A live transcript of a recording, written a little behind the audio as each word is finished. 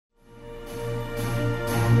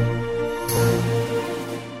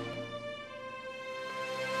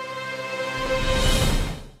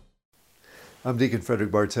I'm Deacon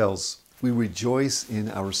Frederick Bartels. We rejoice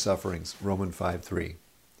in our sufferings, Romans 5:3.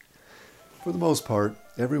 For the most part,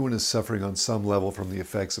 everyone is suffering on some level from the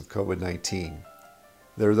effects of COVID-19.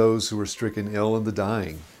 There are those who are stricken ill and the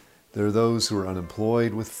dying. There are those who are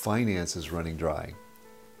unemployed with finances running dry.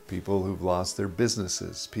 People who've lost their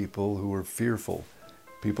businesses, people who are fearful,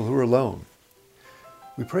 people who are alone.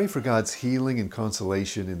 We pray for God's healing and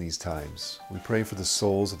consolation in these times. We pray for the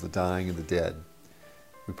souls of the dying and the dead.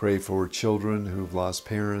 We pray for children who've lost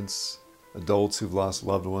parents, adults who've lost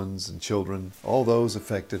loved ones and children, all those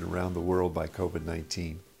affected around the world by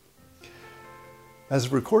COVID-19. As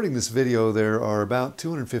of recording this video, there are about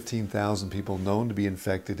 215,000 people known to be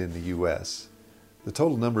infected in the U.S. The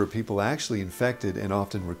total number of people actually infected and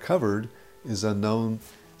often recovered is unknown,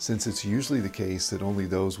 since it's usually the case that only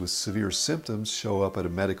those with severe symptoms show up at a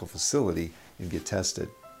medical facility and get tested.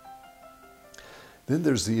 Then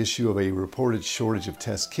there's the issue of a reported shortage of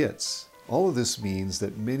test kits. All of this means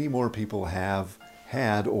that many more people have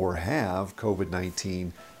had or have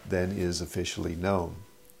COVID-19 than is officially known.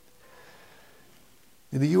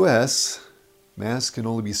 In the U.S., Mass can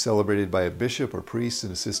only be celebrated by a bishop or priest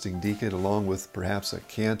and assisting deacon, along with perhaps a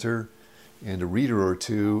cantor and a reader or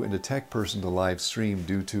two and a tech person to live stream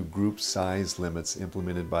due to group size limits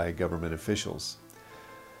implemented by government officials.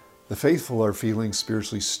 The faithful are feeling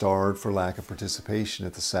spiritually starved for lack of participation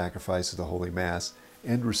at the sacrifice of the Holy Mass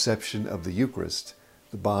and reception of the Eucharist,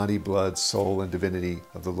 the body, blood, soul, and divinity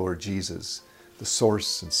of the Lord Jesus, the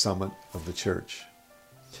source and summit of the Church.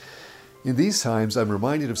 In these times, I'm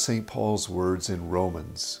reminded of St. Paul's words in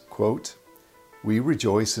Romans, quote, "We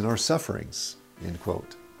rejoice in our sufferings," end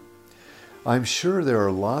quote. I'm sure there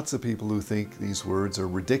are lots of people who think these words are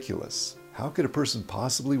ridiculous. How could a person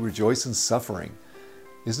possibly rejoice in suffering?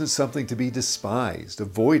 Isn't it something to be despised,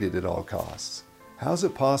 avoided at all costs? How is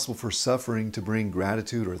it possible for suffering to bring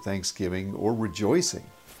gratitude or thanksgiving or rejoicing?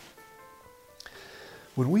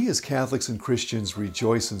 When we as Catholics and Christians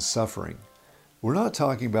rejoice in suffering, we're not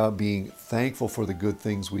talking about being thankful for the good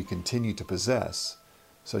things we continue to possess,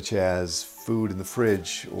 such as food in the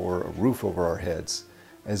fridge or a roof over our heads,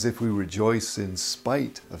 as if we rejoice in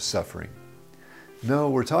spite of suffering.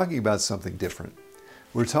 No, we're talking about something different.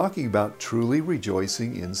 We're talking about truly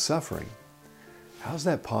rejoicing in suffering. How's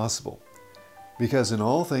that possible? Because in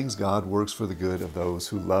all things God works for the good of those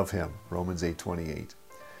who love Him, Romans 8:28.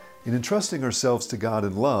 In entrusting ourselves to God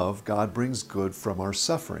in love, God brings good from our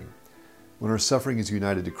suffering. When our suffering is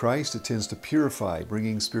united to Christ, it tends to purify,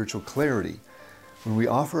 bringing spiritual clarity. When we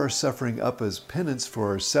offer our suffering up as penance for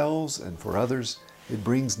ourselves and for others, it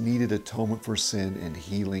brings needed atonement for sin and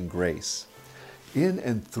healing grace. In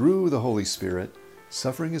and through the Holy Spirit,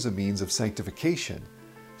 suffering is a means of sanctification,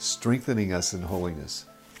 strengthening us in holiness,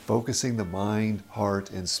 focusing the mind, heart,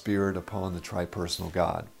 and spirit upon the tripersonal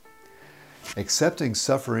God. Accepting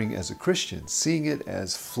suffering as a Christian, seeing it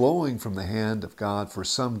as flowing from the hand of God for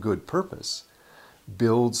some good purpose,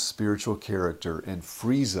 builds spiritual character and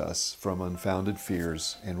frees us from unfounded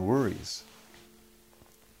fears and worries.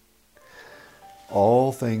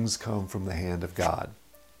 All things come from the hand of God,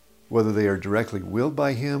 whether they are directly willed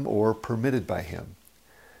by Him or permitted by Him.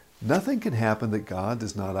 Nothing can happen that God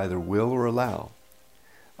does not either will or allow.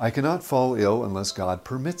 I cannot fall ill unless God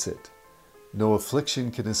permits it. No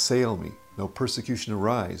affliction can assail me, no persecution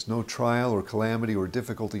arise, no trial or calamity or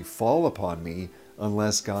difficulty fall upon me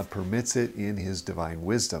unless God permits it in His divine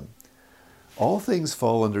wisdom. All things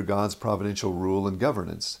fall under God's providential rule and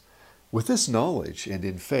governance. With this knowledge and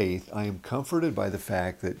in faith, I am comforted by the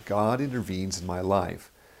fact that God intervenes in my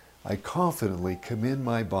life. I confidently commend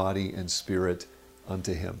my body and spirit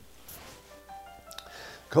unto Him.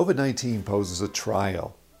 COVID-19 poses a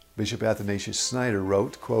trial. Bishop Athanasius Schneider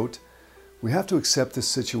wrote, quote, "We have to accept this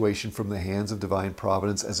situation from the hands of divine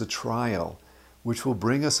providence as a trial, which will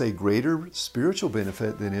bring us a greater spiritual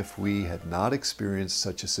benefit than if we had not experienced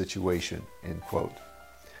such a situation," end quote.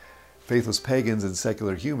 Faithless pagans and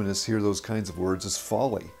secular humanists hear those kinds of words as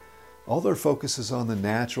folly. All their focus is on the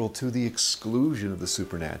natural to the exclusion of the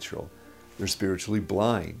supernatural. They're spiritually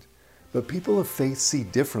blind. But people of faith see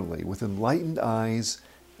differently, with enlightened eyes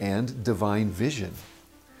and divine vision.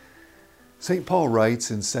 St. Paul writes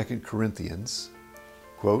in 2 Corinthians,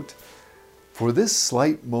 quote, "For this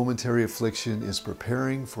slight momentary affliction is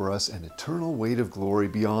preparing for us an eternal weight of glory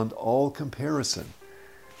beyond all comparison,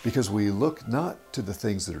 because we look not to the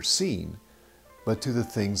things that are seen, but to the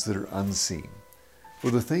things that are unseen. For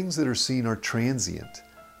the things that are seen are transient,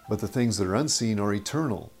 but the things that are unseen are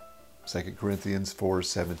eternal." 2 Corinthians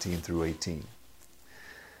 4:17 through 18.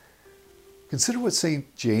 Consider what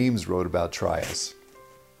St. James wrote about trials.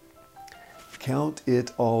 "Count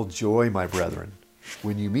it all joy, my brethren,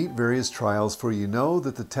 when you meet various trials, for you know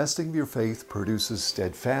that the testing of your faith produces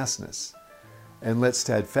steadfastness. And let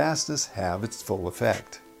steadfastness have its full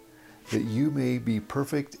effect, that you may be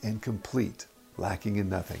perfect and complete, lacking in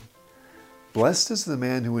nothing. Blessed is the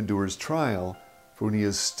man who endures trial, for when he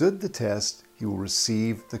has stood the test, he will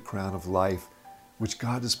receive the crown of life, which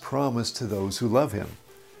God has promised to those who love him.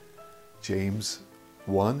 James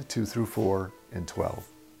 1, 2 through 4, and 12.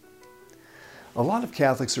 A lot of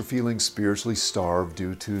Catholics are feeling spiritually starved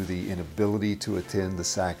due to the inability to attend the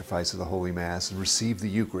sacrifice of the Holy Mass and receive the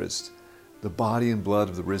Eucharist, the body and blood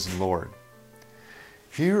of the risen Lord.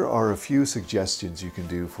 Here are a few suggestions you can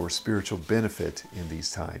do for spiritual benefit in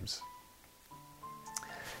these times.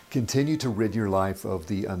 Continue to rid your life of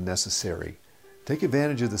the unnecessary. Take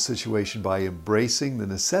advantage of the situation by embracing the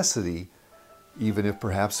necessity, even if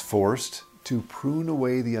perhaps forced, to prune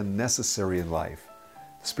away the unnecessary in life.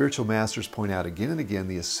 Spiritual masters point out again and again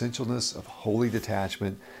the essentialness of holy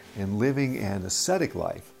detachment and living an ascetic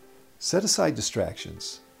life. Set aside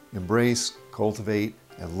distractions. Embrace, cultivate,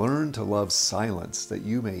 and learn to love silence that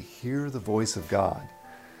you may hear the voice of God.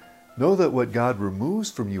 Know that what God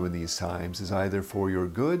removes from you in these times is either for your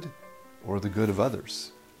good or the good of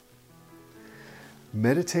others.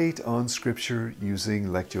 Meditate on Scripture using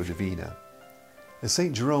Lectio Divina. As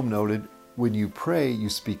St. Jerome noted, when you pray, you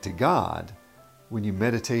speak to God. When you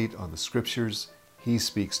meditate on the Scriptures, He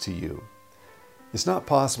speaks to you. It's not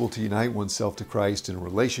possible to unite oneself to Christ in a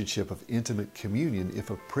relationship of intimate communion if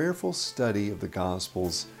a prayerful study of the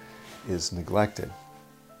Gospels is neglected.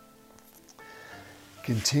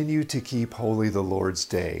 Continue to keep holy the Lord's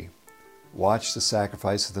Day. Watch the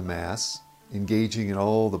sacrifice of the Mass, engaging in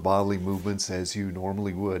all the bodily movements as you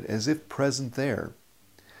normally would, as if present there.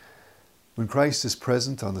 When Christ is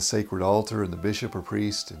present on the sacred altar and the bishop or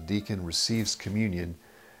priest and deacon receives communion,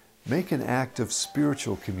 make an act of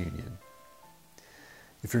spiritual communion.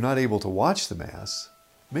 If you're not able to watch the Mass,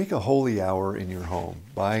 make a holy hour in your home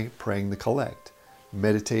by praying the collect,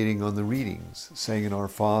 meditating on the readings, saying an Our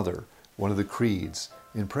Father, one of the creeds,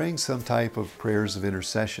 and praying some type of prayers of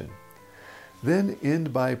intercession. Then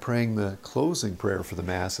end by praying the closing prayer for the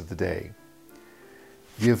Mass of the day.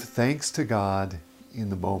 Give thanks to God in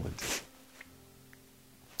the moment.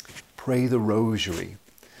 Pray the Rosary.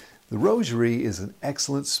 The Rosary is an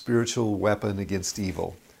excellent spiritual weapon against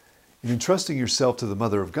evil. In entrusting yourself to the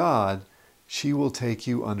Mother of God, she will take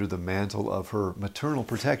you under the mantle of her maternal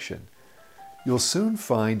protection. You'll soon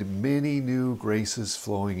find many new graces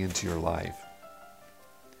flowing into your life.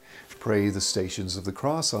 Pray the Stations of the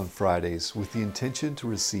Cross on Fridays with the intention to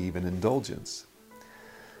receive an indulgence.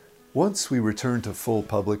 Once we return to full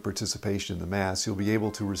public participation in the Mass, you'll be able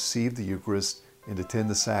to receive the Eucharist and attend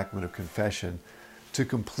the sacrament of confession to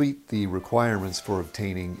complete the requirements for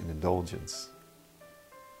obtaining an indulgence.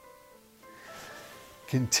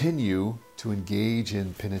 Continue to engage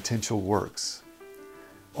in penitential works.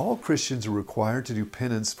 All Christians are required to do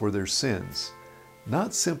penance for their sins,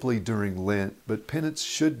 not simply during Lent, but penance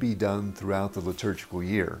should be done throughout the liturgical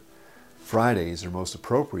year. Fridays are most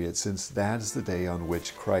appropriate since that is the day on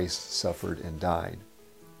which Christ suffered and died.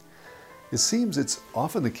 It seems it's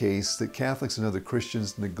often the case that Catholics and other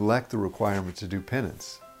Christians neglect the requirement to do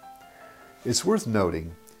penance. It's worth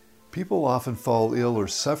noting, people often fall ill or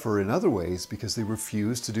suffer in other ways because they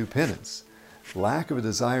refuse to do penance. Lack of a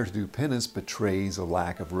desire to do penance betrays a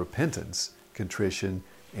lack of repentance, contrition,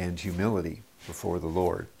 and humility before the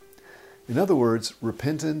Lord. In other words,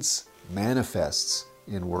 repentance manifests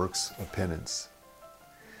in works of penance.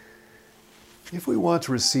 If we want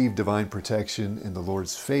to receive divine protection and the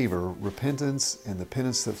Lord's favor, repentance and the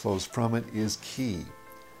penance that flows from it is key.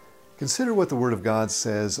 Consider what the Word of God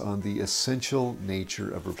says on the essential nature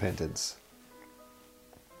of repentance.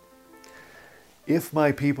 If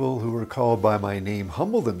my people who are called by my name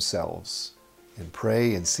humble themselves and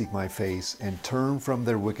pray and seek my face and turn from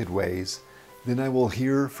their wicked ways, then I will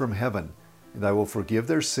hear from heaven and I will forgive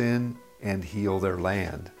their sin and heal their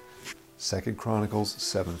land. 2 Chronicles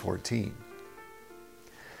 7:14.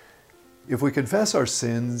 If we confess our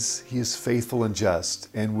sins, He is faithful and just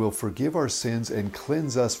and will forgive our sins and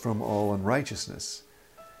cleanse us from all unrighteousness.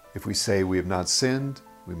 If we say we have not sinned,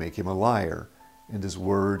 we make Him a liar, and His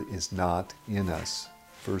word is not in us.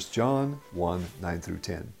 1 John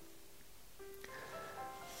 1:9-10.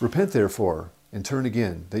 Repent therefore, and turn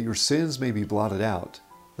again, that your sins may be blotted out,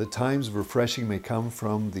 that times of refreshing may come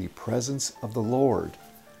from the presence of the Lord.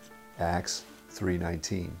 Acts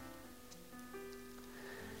 3:19.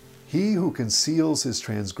 He who conceals his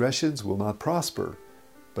transgressions will not prosper,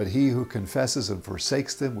 but he who confesses and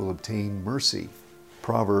forsakes them will obtain mercy.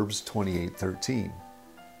 Proverbs 28:13.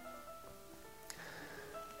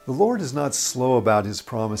 The Lord is not slow about his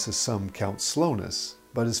promise as some count slowness,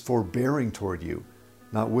 but is forbearing toward you,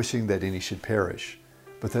 not wishing that any should perish,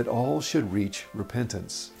 but that all should reach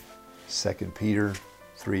repentance. 2 Peter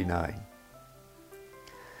 3:9.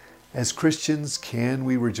 As Christians, can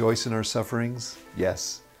we rejoice in our sufferings?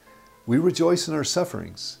 Yes, we rejoice in our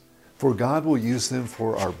sufferings, for God will use them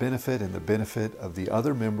for our benefit and the benefit of the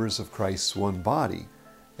other members of Christ's one body,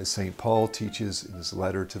 as St. Paul teaches in his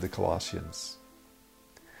letter to the Colossians.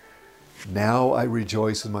 Now I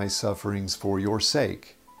rejoice in my sufferings for your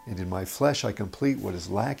sake, and in my flesh I complete what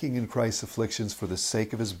is lacking in Christ's afflictions for the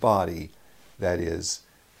sake of his body, that is,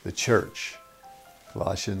 the church.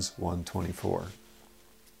 Colossians 1:24.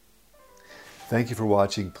 Thank you for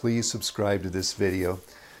watching. Please subscribe to this video,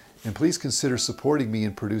 and please consider supporting me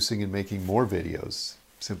in producing and making more videos.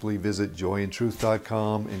 Simply visit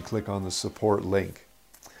joyandtruth.com and click on the support link.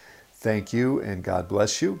 Thank you, and God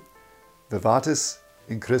bless you. Vivatus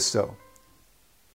in Christo.